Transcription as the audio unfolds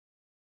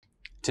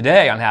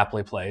Today on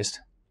Happily Placed,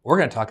 we're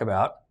going to talk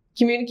about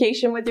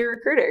communication with your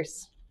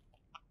recruiters.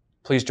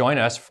 Please join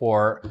us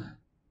for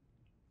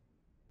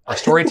our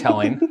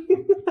storytelling.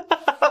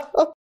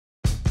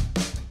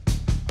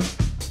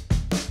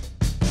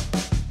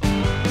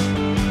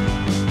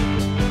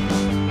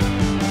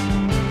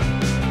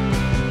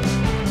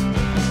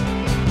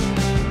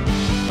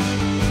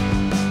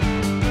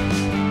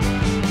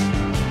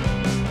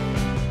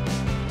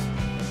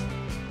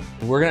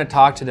 We're going to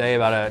talk today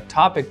about a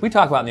topic we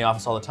talk about in the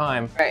office all the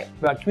time, Right.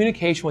 about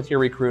communication with your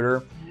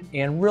recruiter.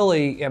 And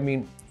really, I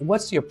mean,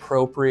 what's the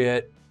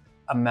appropriate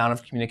amount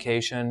of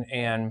communication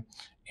and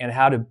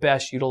how to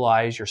best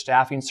utilize your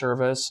staffing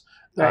service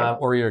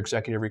or your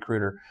executive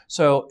recruiter.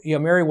 So,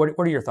 Mary, what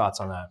are your thoughts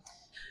on that?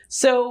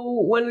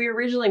 So when we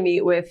originally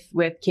meet with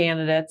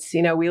candidates,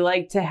 we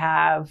like to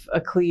have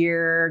a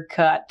clear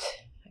cut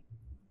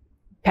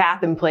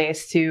path in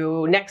place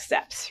to next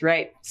steps,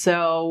 right?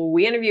 So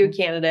we interview a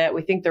candidate,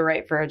 we think they're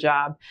right for a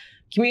job.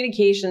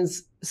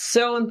 Communication's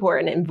so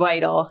important and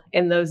vital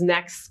in those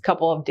next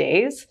couple of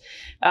days.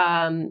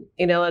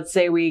 Let's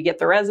say we get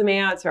the resume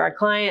out to our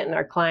client and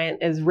our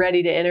client is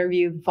ready to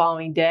interview the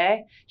following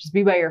day. Just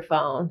be by your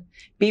phone.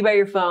 Be by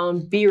your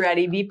phone, be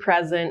ready, be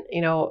present.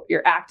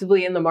 You're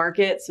actively in the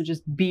market, so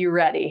just be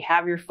ready.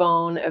 Have your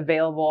phone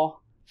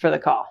available for the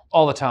call.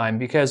 All the time,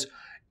 because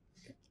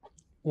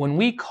when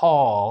we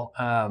call,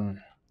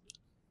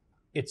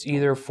 it's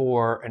either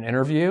for an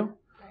interview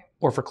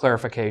or for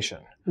clarification.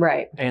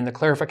 Right. And the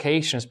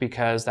clarification is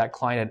because that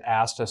client had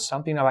asked us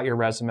something about your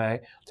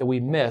resume that we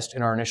missed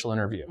in our initial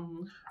interview.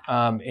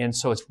 Mm-hmm. And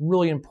so it's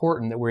really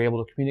important that we're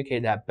able to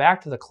communicate that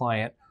back to the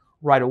client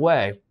right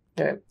away.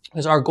 Okay.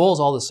 Because our goal is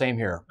all the same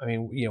here. I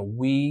mean,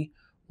 we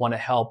want to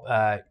help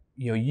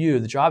you,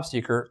 the job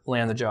seeker,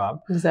 land the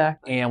job.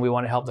 Exactly. And we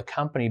want to help the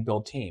company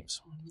build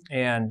teams. Mm-hmm.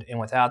 And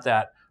without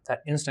that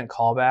instant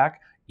callback,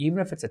 even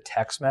if it's a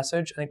text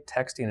message, I think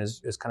texting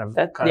is kind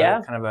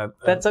of a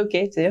that's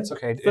okay too. It's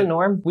okay. It's the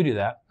norm. We do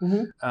that.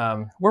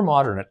 Mm-hmm. We're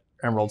modern at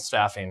Emerald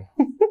Staffing.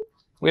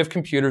 We have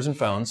computers and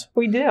phones.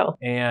 We do.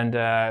 And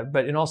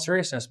but in all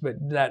seriousness,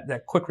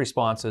 that quick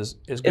response is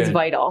good. It's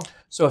vital.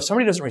 So if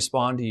somebody doesn't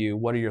respond to you,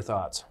 what are your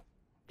thoughts?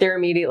 They're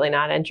immediately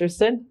not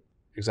interested.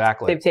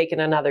 Exactly. They've taken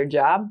another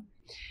job.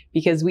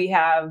 Because we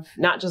have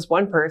not just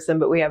one person,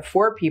 but we have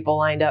 4 people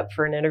lined up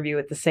for an interview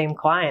with the same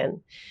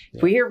client. Yeah.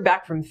 If we hear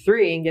back from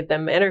 3 and get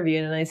them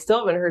interviewed and I still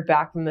haven't heard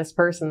back from this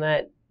person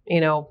that,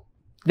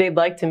 they'd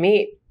like to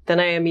meet, then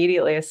I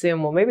immediately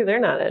assume, well, maybe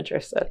they're not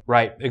interested.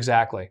 Right,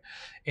 exactly.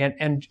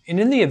 And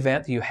in the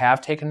event that you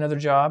have taken another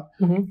job,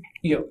 mm-hmm.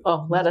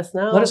 Let us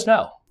know. Let us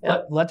know.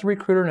 Yep. Let the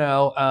recruiter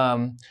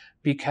know,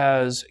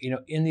 because,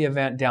 in the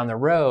event down the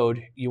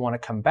road, you want to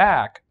come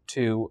back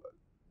to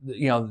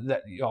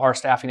our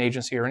staffing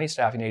agency or any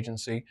staffing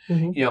agency,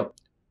 mm-hmm.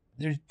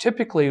 there's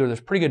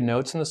pretty good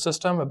notes in the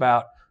system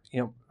about,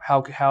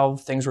 how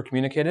things were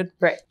communicated.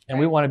 Right. And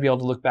we want to be able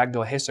to look back and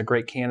go, hey, it's a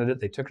great candidate.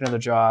 They took another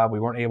job.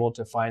 We weren't able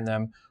to find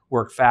them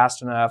work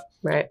fast enough.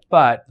 Right.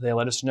 But they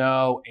let us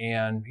know.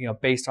 And,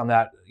 based on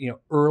that,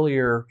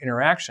 earlier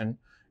interaction,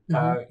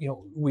 mm-hmm.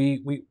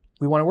 We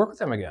want to work with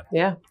them again.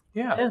 Yeah.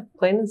 Yeah.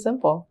 Plain and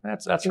simple.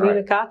 That's right.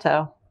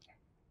 Communicato.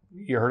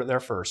 You heard it there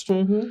first.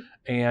 Mm-hmm.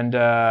 And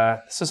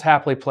this is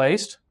Happily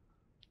Placed.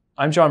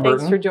 I'm John Burton.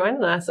 Thanks for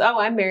joining us. Oh,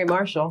 I'm Mary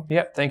Marshall.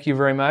 Yep, thank you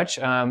very much.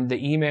 The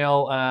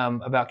email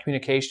about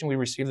communication we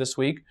received this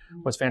week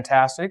was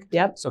fantastic.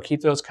 Yep. So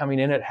keep those coming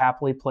in at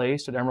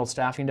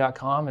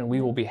happilyplaced@emeraldstaffing.com, and we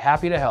will be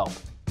happy to help.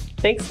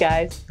 Thanks,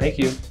 guys. Thank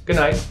you. Good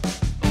night.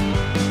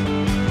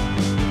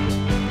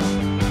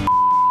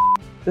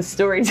 The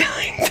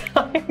storytelling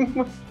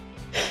time.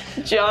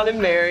 John and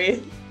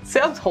Mary.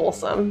 Sounds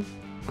wholesome.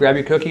 Grab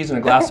your cookies and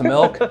a glass of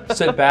milk,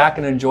 sit back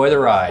and enjoy the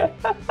ride.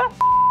 You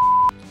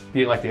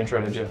didn't like the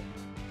intro, did you?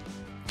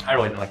 I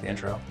really didn't like the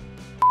intro.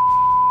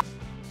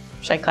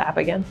 Should I clap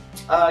again?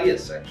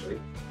 Yes, actually.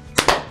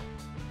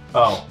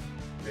 Oh.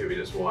 Maybe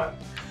just one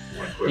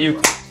quick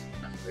one.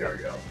 There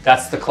we go.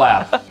 That's the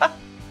clap.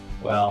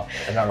 Well,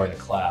 that's not really the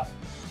clap.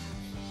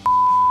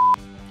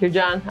 You're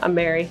John, I'm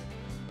Mary.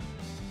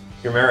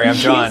 You're Mary, I'm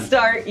John.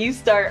 You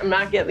start. I'm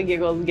not getting the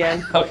giggles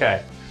again.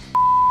 Okay.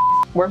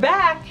 We're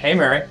back. Hey,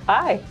 Mary.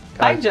 Hi.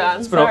 Hi,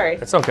 John. Sorry.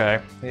 It's okay.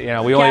 We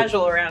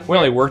Casual around. We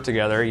only work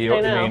together.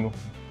 I mean,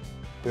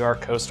 we are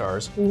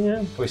co-stars. Yeah.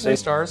 Can we say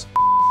stars?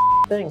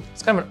 Thing.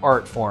 It's kind of an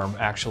art form,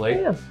 actually.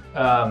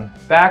 Yeah.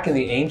 Back in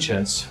the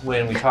ancients,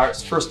 when we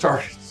first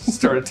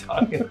started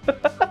talking.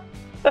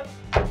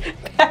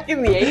 Back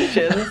in the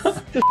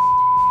ancients.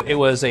 It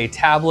was a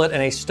tablet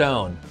and a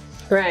stone.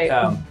 Right.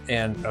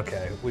 And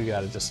okay, we're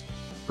gonna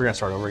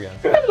start over again.